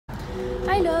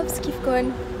Hi loves,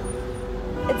 كيفكن؟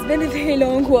 It's been a very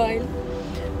long while.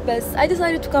 بس I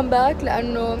decided to come back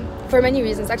لأنه for many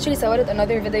reasons. Actually سويت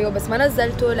another video بس ما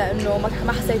نزلته لأنه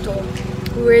ما حسيته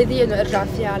worthy إنه أرجع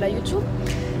فيه على يوتيوب.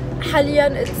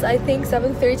 حاليا it's I think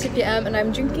 7:30 p.m. and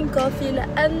I'm drinking coffee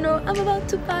لأنه I'm about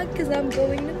to pack because I'm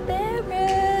going to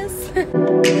Paris.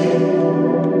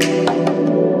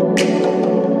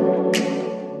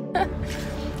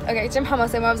 اوكي كتير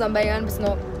محمسة ما بعرف مبين بس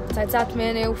انه صارت الساعة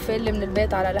 8 وفل من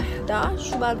البيت على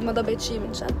 11 وبعد ما ضبيت شي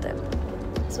من شتى.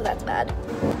 So that's bad.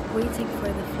 Waiting for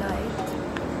the flight.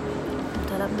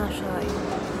 طلبنا شاي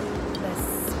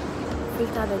بس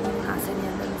فل تعبانين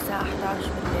عسانيا من الساعة 11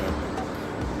 بالليل.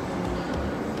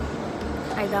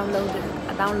 I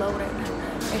downloaded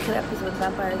آخر episode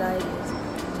Vampire Diaries.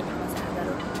 كتير محمسة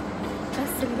أحضره.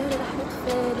 بس الليلة رح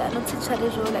نطفي لأنه نسيت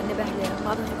شرجه لأني بهلة ما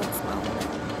بعرف فيكم تسمعوا.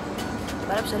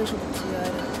 بعرف شرجه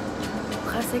بالطيارة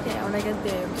وخلص هيك أنا جد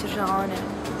كتير جوعانة.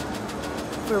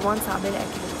 For once عبالي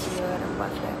أكل بالطيارة ما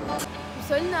بعرف ليه.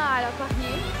 وصلنا على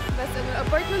باريس بس إنه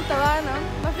الأبارتمنت تبعنا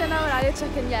ما فينا نعمل عليه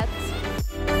تشيكن يت.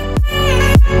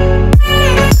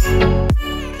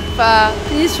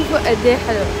 فبليز شوفوا قد إيه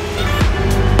حلو.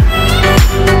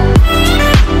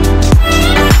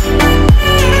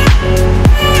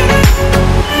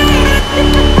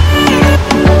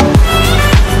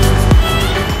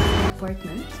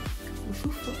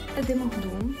 وشوفوا قد ايه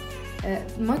مهضوم.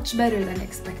 much better than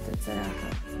expected صراحة.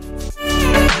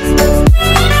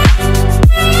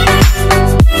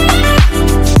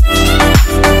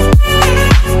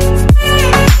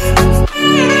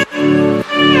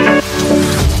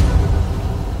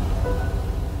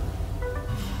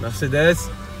 Mercedes,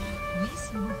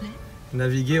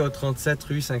 naviguez au 37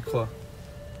 rue Sainte-Croix.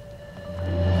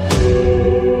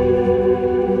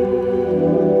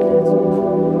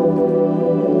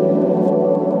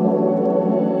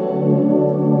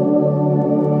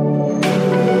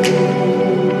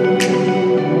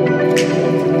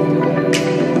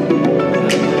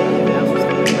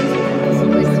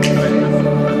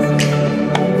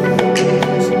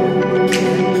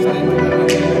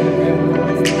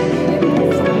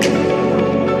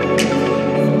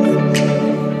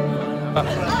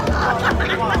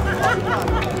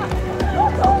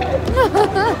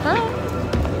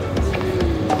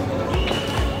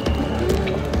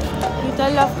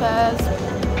 نوتيلا فراز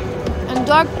and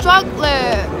dark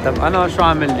chocolate. طب أنا شو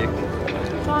عامل لك؟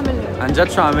 شو عامل لك؟ عن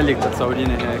جد شو عامل لك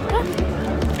بتصوريني هيك؟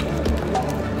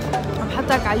 عم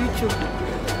حطك على يوتيوب.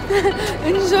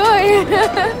 enjoy.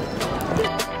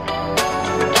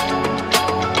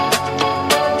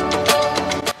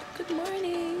 Good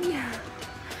morning.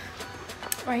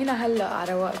 وهنا هلا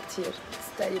على رواق كتير بس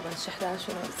تقريبا شي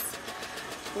 11 ونص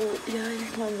ويا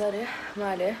هيك منظري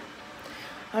ما عليه.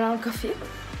 أنا عم كافي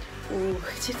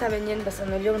وكتير تعبانين بس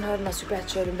انه اليوم نهارنا سوبر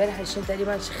تشور. امبارح عايشين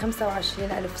تقريبا شي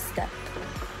 25,000 ستيب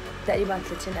تقريبا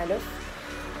 30,000.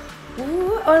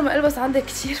 واول ما البس عندي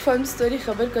كتير فان ستوري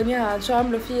خبركم اياها عن شو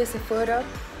عملوا فيها سيفورا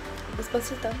بس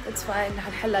بسيطة اتس فاين رح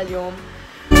نحلها اليوم.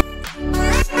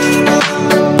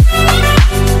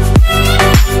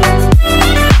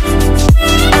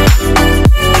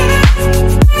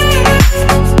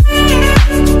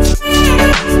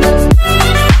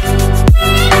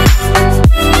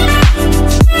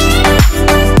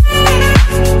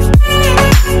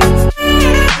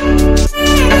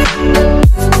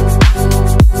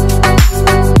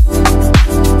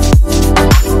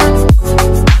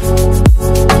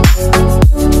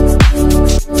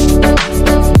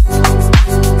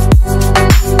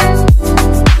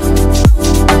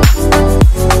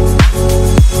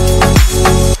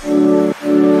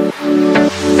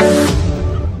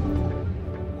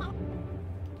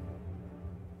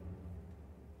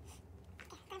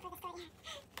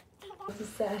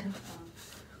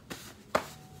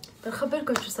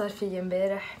 بنخبركم شو صار فيي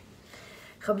امبارح.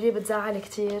 خبريه بتزعل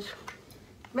كتير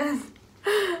بس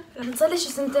صار لي شي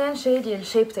سنتين شايلي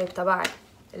الشيب تيب تبعي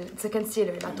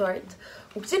الكونسيلر لاتورت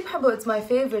وكتير بحبه اتس ماي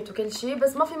فيفورت وكل شي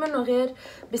بس ما في منه غير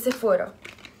بسيفورا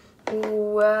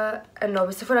وانه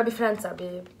بسيفورا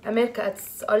بفرنسا بامريكا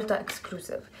اتس التا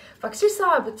اكسكلوسيف فكتير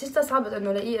صعب كتير استصعبت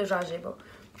انه لاقيه ارجع جيبه.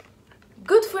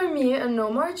 good for me انه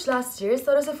مارش لاست يير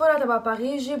صاروا سيفورا تبع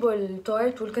باريس يجيبوا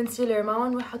التورت والكونسيلر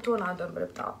معهم ويحطوهم عندهم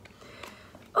بالبتاع.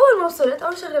 اول ما وصلت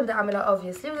اول شغله بدي اعملها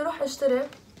obviously بدي اروح اشتري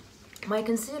ماي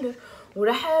كونسيلر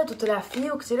ورحت وطلع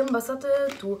فيه وكتير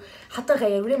انبسطت وحتى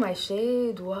غيروا لي ماي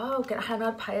شيد. واو كان احلى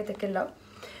نهار بحياتي كلها.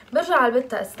 برجع على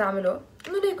البيت استعمله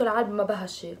انه ليكو العلبه ما بها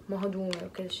شي مهضومه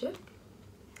وكل شي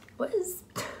وإز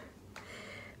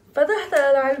فتحت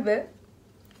العلبه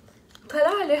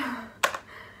طلع لي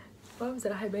ما بعرف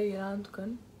اذا رح يبين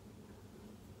عندكم.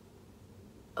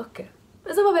 اوكي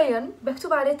اذا ما بين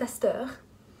مكتوب عليه تستور.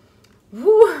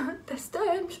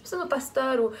 تستور مش بس انه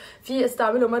تستور وفي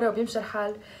استعمله مره وبيمشي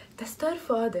الحال، تستور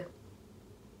فاضي.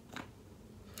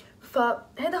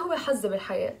 فهذا هو حظي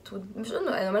بالحياة، مش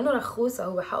انه انا منه رخوصة،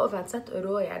 هو حقه 27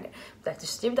 اورو يعني،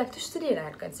 بدك تشتري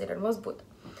يعني الكونسيلر مزبوط.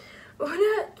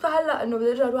 وهنا فهلا انه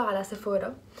بدي ارجع اروح على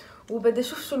سيفورا وبدي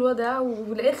اشوف شو الوضع،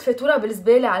 ولقيت الفاتورة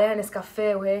بالزبالة عليها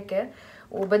نسكافيه وهيك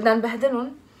وبدنا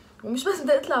نبهدلهم، ومش بس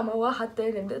بدي اطلع مع واحد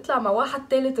تاني، بدي اطلع مع واحد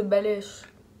تالت ببلاش،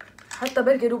 حتى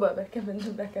بركي روبا بركي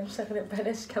بنجيب لها كم شغلة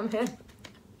ببلاش كمان.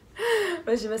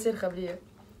 ماشي بصير خبرية.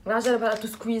 انا عجرب هلا تو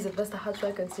سكويز بس لحط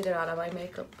شوي كونسيلر على ماي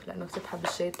ميك اب لانه كثير بحب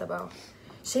الشيد تبعه.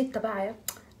 الشيد تبعي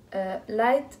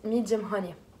لايت ميديوم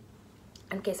هاني،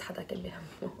 ان كيس حدا كان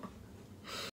بيهمه.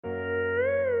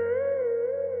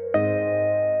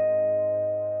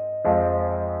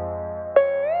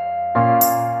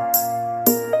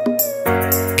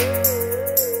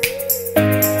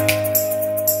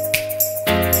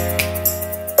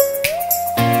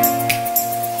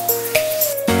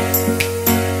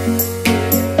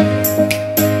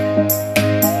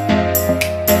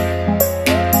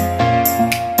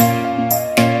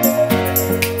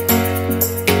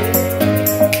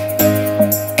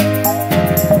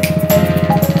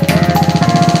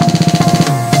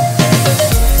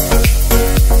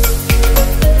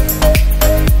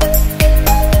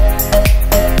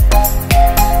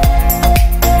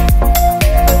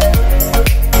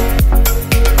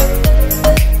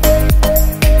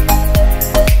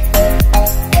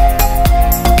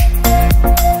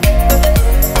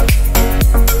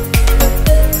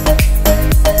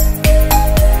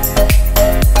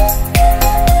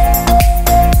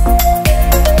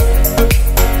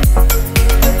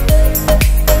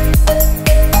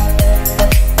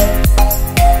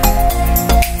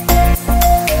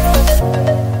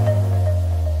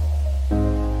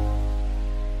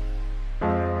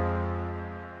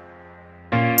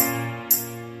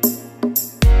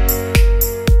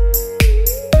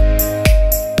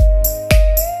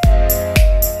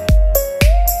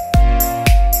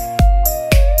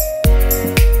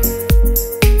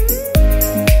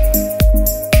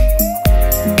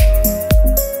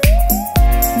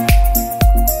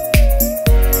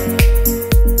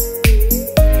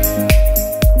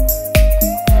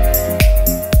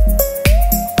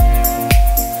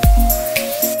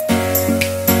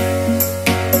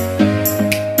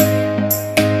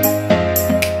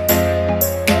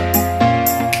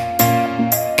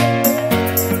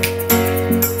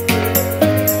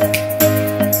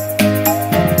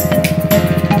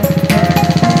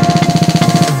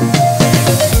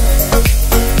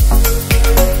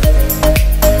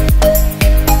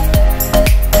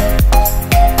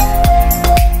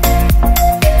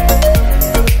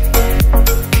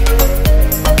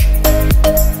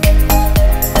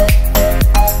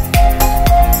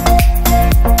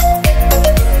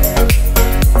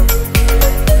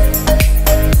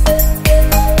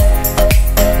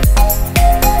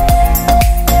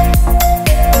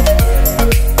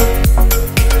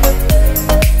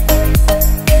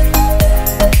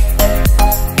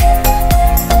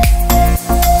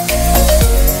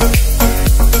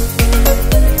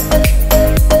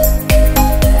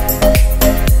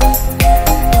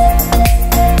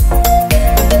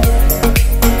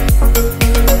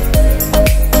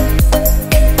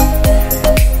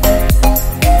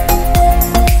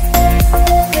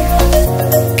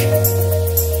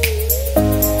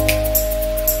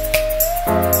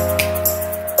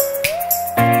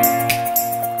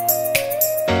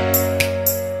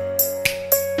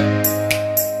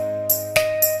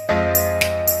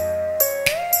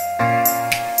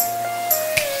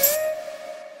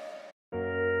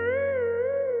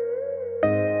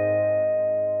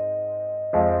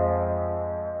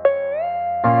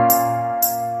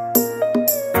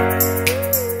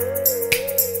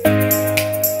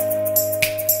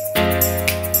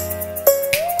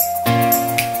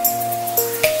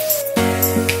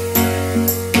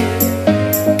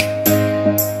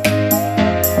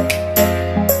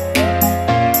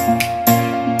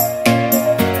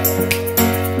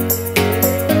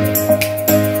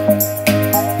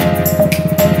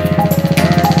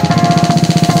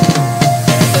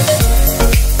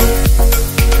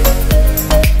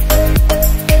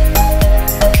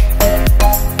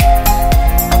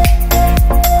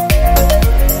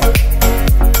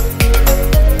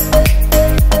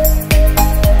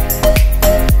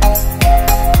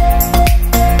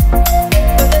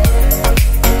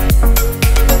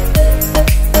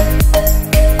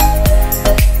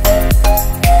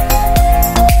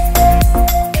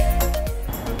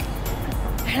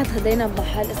 تغدينا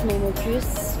بمحل اسمه موبيوس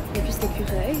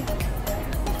ليكوراي.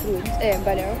 المفروض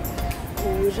مبلعوا،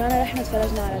 ورجعنا رحنا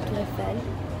تفرجنا على تور ايفل.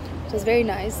 It was very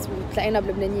nice. وتلاقينا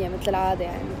بلبنانية مثل العادة،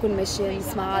 يعني بنكون ماشيين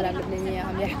نسمع عالم لبنانية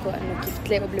عم يحكوا انه كيف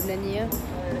تلاقوا بلبنانية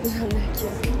نحكي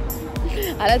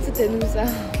على تتنوسة.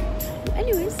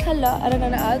 anyways هلا قررنا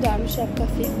نقعد وعم نشرب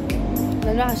كافي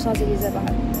بدنا نروح على الشانزليزيه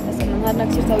بعد، بس انه نهارنا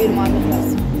كتير طويل وما عم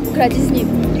نخلص. بكره ديزني.